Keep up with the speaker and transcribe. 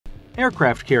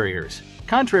Aircraft carriers,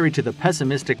 contrary to the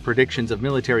pessimistic predictions of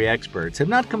military experts, have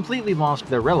not completely lost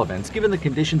their relevance given the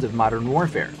conditions of modern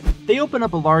warfare. They open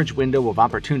up a large window of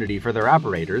opportunity for their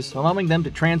operators, allowing them to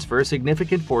transfer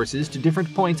significant forces to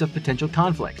different points of potential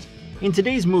conflict. In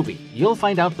today's movie, you'll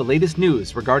find out the latest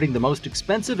news regarding the most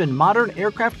expensive and modern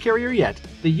aircraft carrier yet,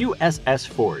 the USS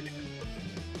Ford.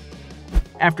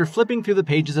 After flipping through the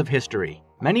pages of history,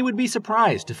 many would be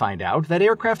surprised to find out that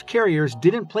aircraft carriers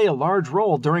didn't play a large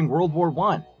role during World War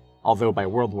I. Although by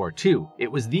World War II,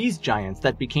 it was these giants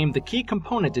that became the key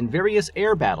component in various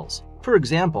air battles. For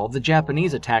example, the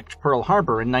Japanese attacked Pearl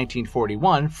Harbor in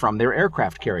 1941 from their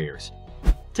aircraft carriers.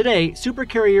 Today,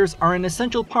 supercarriers are an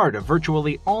essential part of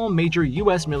virtually all major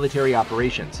U.S. military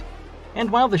operations.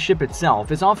 And while the ship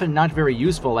itself is often not very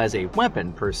useful as a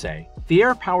weapon per se, the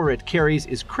air power it carries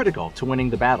is critical to winning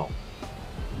the battle.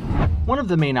 One of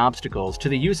the main obstacles to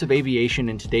the use of aviation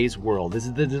in today's world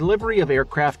is the delivery of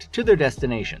aircraft to their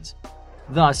destinations.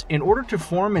 Thus, in order to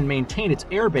form and maintain its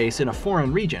airbase in a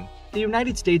foreign region, the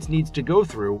United States needs to go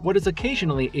through what is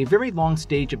occasionally a very long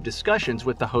stage of discussions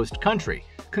with the host country,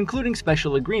 concluding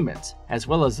special agreements, as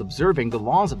well as observing the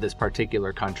laws of this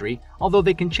particular country, although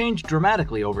they can change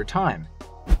dramatically over time.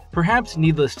 Perhaps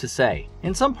needless to say,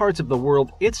 in some parts of the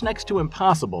world it's next to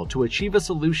impossible to achieve a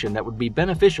solution that would be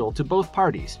beneficial to both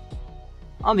parties.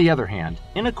 On the other hand,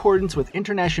 in accordance with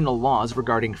international laws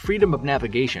regarding freedom of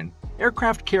navigation,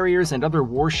 aircraft carriers and other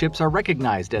warships are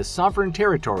recognized as sovereign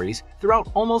territories throughout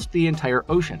almost the entire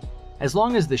ocean. As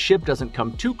long as the ship doesn't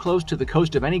come too close to the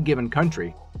coast of any given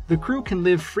country, the crew can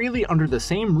live freely under the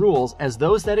same rules as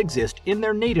those that exist in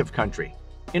their native country.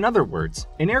 In other words,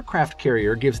 an aircraft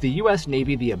carrier gives the U.S.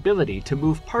 Navy the ability to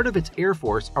move part of its air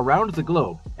force around the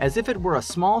globe as if it were a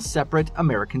small separate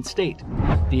American state.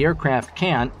 The aircraft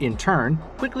can, in turn,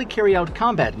 quickly carry out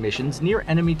combat missions near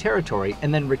enemy territory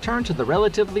and then return to the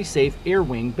relatively safe air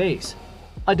wing base.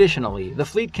 Additionally, the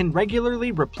fleet can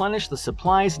regularly replenish the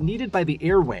supplies needed by the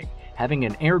air wing, having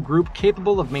an air group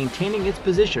capable of maintaining its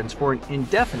positions for an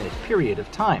indefinite period of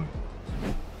time.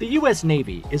 The U.S.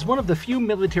 Navy is one of the few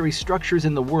military structures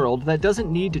in the world that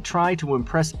doesn't need to try to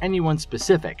impress anyone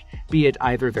specific, be it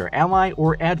either their ally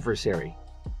or adversary.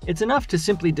 It's enough to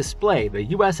simply display the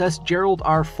USS Gerald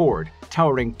R. Ford,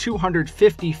 towering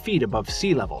 250 feet above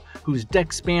sea level, whose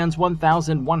deck spans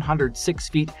 1,106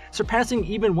 feet, surpassing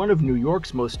even one of New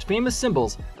York's most famous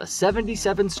symbols, the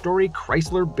 77-story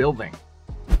Chrysler Building.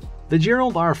 The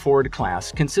Gerald R. Ford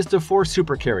class consists of 4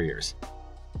 supercarriers: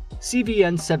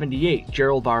 CVN-78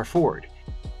 Gerald R. Ford,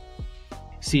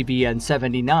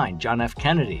 CVN-79 John F.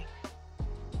 Kennedy,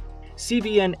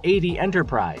 CVN-80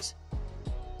 Enterprise,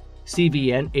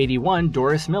 CVN-81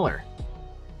 Doris Miller.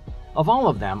 Of all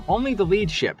of them, only the lead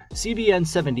ship,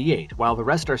 CVN-78, while the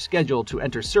rest are scheduled to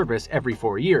enter service every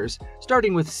 4 years,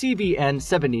 starting with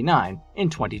CVN-79 in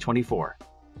 2024.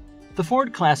 The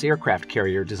Ford-class aircraft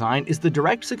carrier design is the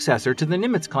direct successor to the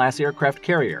Nimitz-class aircraft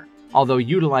carrier. Although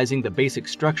utilizing the basic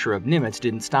structure of Nimitz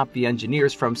didn't stop the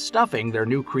engineers from stuffing their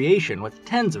new creation with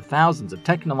tens of thousands of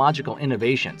technological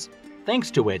innovations,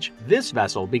 thanks to which this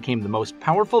vessel became the most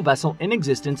powerful vessel in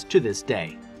existence to this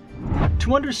day.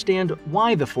 To understand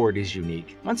why the Ford is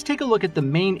unique, let's take a look at the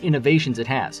main innovations it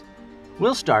has.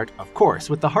 We'll start, of course,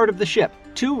 with the heart of the ship,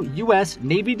 2 U.S.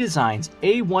 Navy designs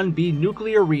A-1B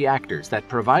nuclear reactors that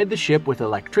provide the ship with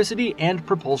electricity and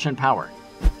propulsion power.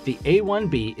 The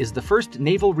A-1B is the first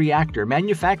naval reactor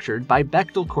manufactured by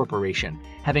Bechtel Corporation,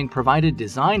 having provided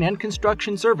design and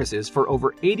construction services for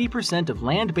over 80% of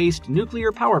land-based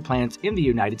nuclear power plants in the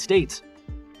United States.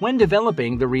 When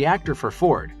developing the reactor for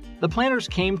Ford, the planners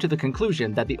came to the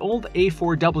conclusion that the old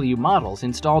A4W models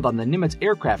installed on the Nimitz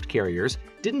aircraft carriers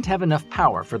didn't have enough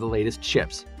power for the latest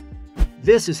ships.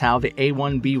 This is how the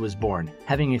A-1B was born,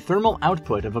 having a thermal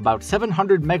output of about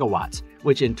 700 megawatts,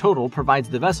 which in total provides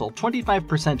the vessel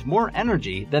 25% more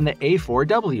energy than the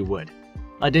A4W would.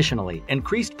 Additionally,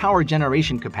 increased power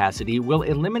generation capacity will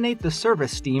eliminate the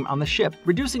service steam on the ship,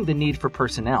 reducing the need for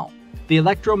personnel. The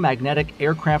Electromagnetic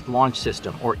Aircraft Launch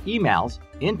System, or EMALS,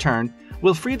 in turn,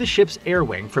 will free the ship's air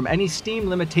wing from any steam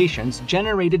limitations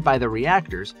generated by the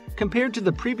reactors compared to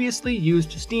the previously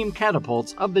used steam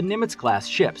catapults of the Nimitz-class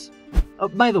ships.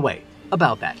 By the way,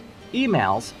 about that,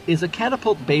 EMALS is a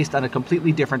catapult based on a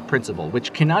completely different principle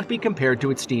which cannot be compared to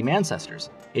its steam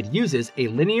ancestors. It uses a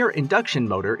linear induction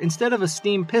motor instead of a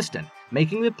steam piston,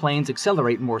 making the planes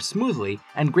accelerate more smoothly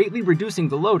and greatly reducing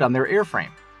the load on their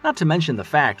airframe. Not to mention the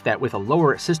fact that with a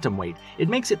lower system weight, it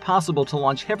makes it possible to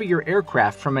launch heavier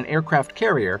aircraft from an aircraft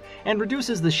carrier and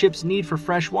reduces the ship's need for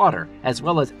fresh water, as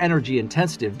well as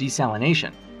energy-intensive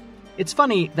desalination. It's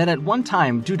funny that at one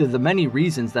time, due to the many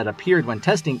reasons that appeared when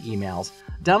testing EMALS,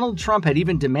 Donald Trump had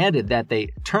even demanded that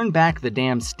they turn back the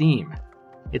damn steam.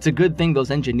 It's a good thing those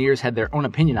engineers had their own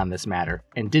opinion on this matter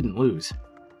and didn't lose.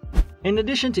 In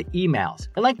addition to EMALS,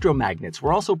 electromagnets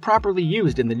were also properly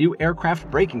used in the new aircraft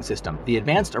braking system, the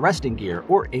Advanced Arresting Gear,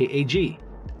 or AAG.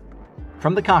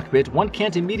 From the cockpit, one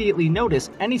can't immediately notice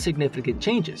any significant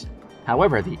changes.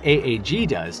 However, the AAG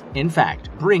does, in fact,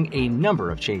 bring a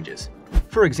number of changes.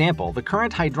 For example, the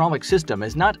current hydraulic system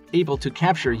is not able to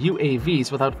capture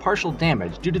UAVs without partial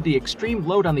damage due to the extreme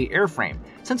load on the airframe,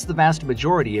 since the vast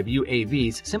majority of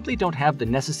UAVs simply don't have the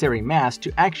necessary mass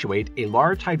to actuate a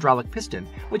large hydraulic piston,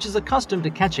 which is accustomed to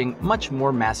catching much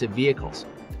more massive vehicles.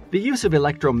 The use of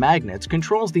electromagnets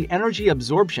controls the energy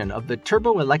absorption of the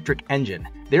turboelectric engine,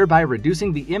 thereby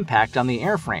reducing the impact on the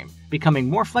airframe, becoming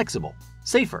more flexible,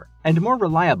 safer, and more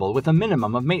reliable with a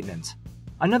minimum of maintenance.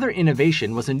 Another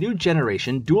innovation was a new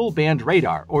generation dual-band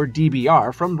radar, or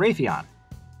DBR, from Raytheon.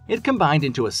 It combined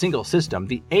into a single system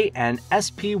the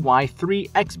AN/SPY-3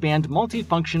 X-band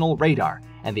multifunctional radar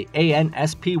and the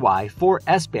AN/SPY-4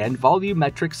 S-band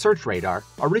volumetric search radar,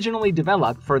 originally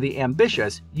developed for the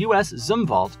ambitious U.S.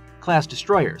 Zumwalt class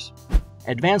destroyers.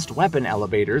 Advanced Weapon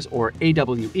Elevators, or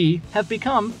AWE, have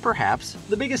become, perhaps,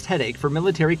 the biggest headache for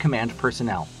military command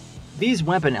personnel. These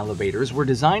weapon elevators were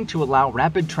designed to allow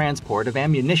rapid transport of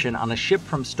ammunition on a ship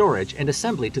from storage and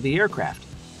assembly to the aircraft.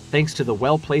 Thanks to the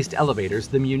well-placed elevators,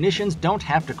 the munitions don't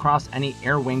have to cross any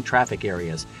air-wing traffic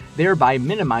areas, thereby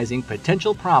minimizing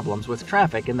potential problems with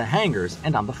traffic in the hangars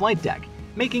and on the flight deck,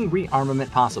 making rearmament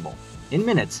possible. In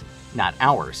minutes, not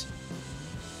hours.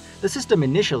 The system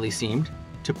initially seemed,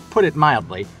 to put it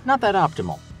mildly, not that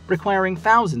optimal, requiring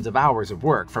thousands of hours of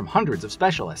work from hundreds of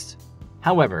specialists.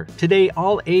 However, today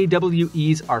all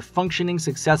AWEs are functioning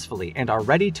successfully and are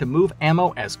ready to move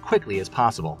ammo as quickly as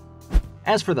possible.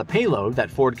 As for the payload that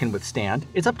Ford can withstand,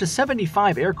 it's up to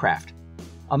 75 aircraft.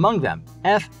 Among them,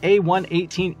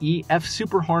 F/A-118E F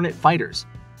Super Hornet fighters,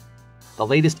 the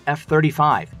latest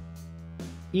F-35,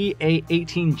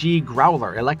 EA-18G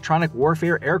Growler electronic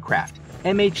warfare aircraft,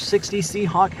 MH-60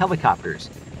 Seahawk helicopters,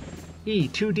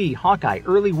 E-2D Hawkeye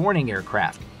early warning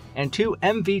aircraft, and 2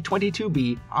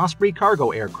 MV-22B Osprey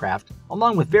cargo aircraft,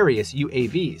 along with various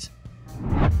UAVs.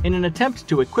 In an attempt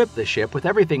to equip the ship with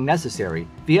everything necessary,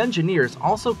 the engineers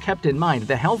also kept in mind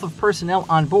the health of personnel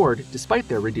on board despite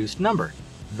their reduced number.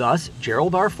 Thus,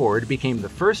 Gerald R. Ford became the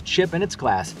first ship in its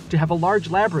class to have a large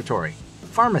laboratory,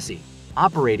 pharmacy,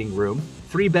 operating room,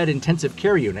 3-bed intensive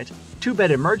care unit,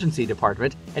 2-bed emergency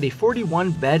department, and a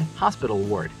 41-bed hospital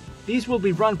ward. These will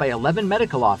be run by 11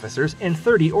 medical officers and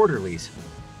 30 orderlies.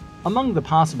 Among the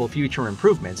possible future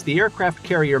improvements, the aircraft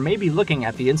carrier may be looking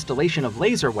at the installation of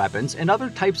laser weapons and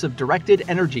other types of directed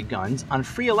energy guns on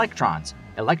free electrons,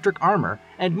 electric armor,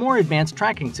 and more advanced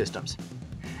tracking systems.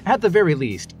 At the very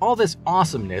least, all this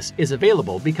awesomeness is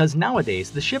available because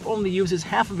nowadays the ship only uses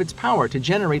half of its power to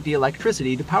generate the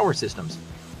electricity to power systems,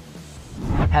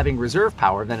 having reserve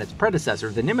power than its predecessor,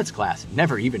 the Nimitz class,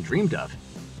 never even dreamed of.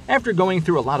 After going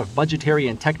through a lot of budgetary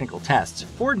and technical tests,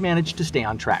 Ford managed to stay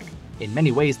on track. In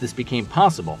many ways, this became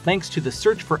possible thanks to the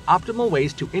search for optimal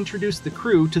ways to introduce the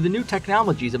crew to the new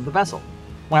technologies of the vessel.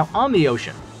 While on the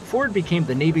ocean, Ford became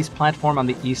the Navy's platform on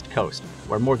the East Coast,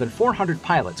 where more than 400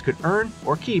 pilots could earn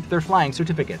or keep their flying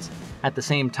certificates. At the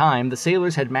same time, the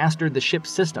sailors had mastered the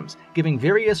ship's systems, giving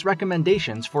various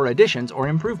recommendations for additions or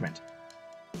improvement.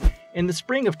 In the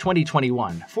spring of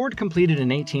 2021, Ford completed an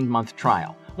 18-month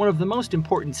trial, one of the most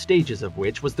important stages of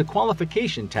which was the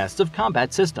qualification tests of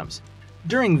combat systems.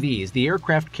 During these, the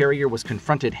aircraft carrier was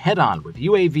confronted head-on with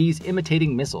UAVs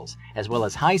imitating missiles, as well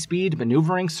as high-speed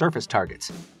maneuvering surface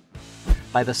targets.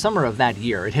 By the summer of that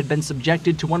year, it had been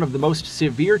subjected to one of the most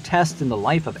severe tests in the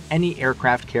life of any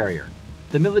aircraft carrier.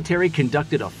 The military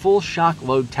conducted a full shock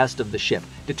load test of the ship,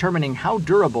 determining how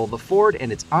durable the Ford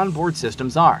and its onboard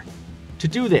systems are. To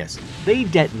do this, they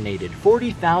detonated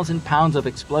 40,000 pounds of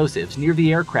explosives near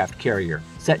the aircraft carrier,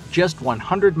 set just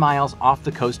 100 miles off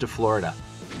the coast of Florida.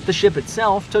 The ship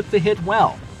itself took the hit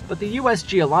well, but the U.S.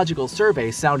 Geological Survey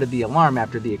sounded the alarm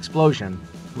after the explosion,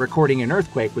 recording an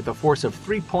earthquake with a force of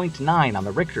 3.9 on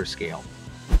the Richter scale.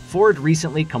 Ford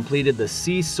recently completed the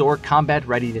Sea Soar Combat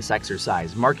Readiness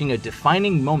exercise, marking a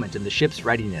defining moment in the ship's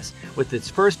readiness, with its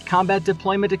first combat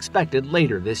deployment expected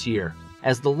later this year.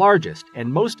 As the largest and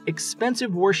most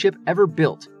expensive warship ever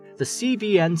built, the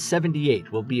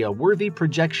CVN-78 will be a worthy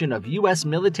projection of U.S.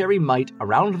 military might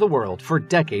around the world for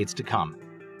decades to come.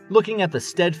 Looking at the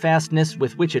steadfastness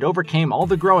with which it overcame all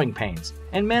the growing pains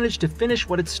and managed to finish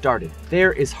what it started,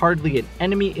 there is hardly an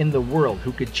enemy in the world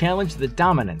who could challenge the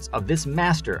dominance of this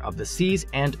master of the seas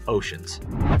and oceans.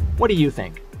 What do you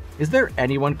think? Is there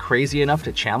anyone crazy enough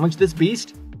to challenge this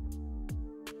beast?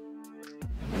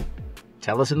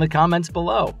 Tell us in the comments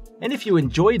below. And if you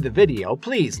enjoyed the video,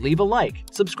 please leave a like,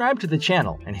 subscribe to the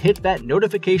channel, and hit that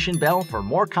notification bell for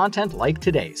more content like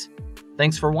today's.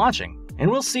 Thanks for watching, and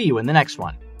we'll see you in the next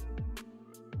one.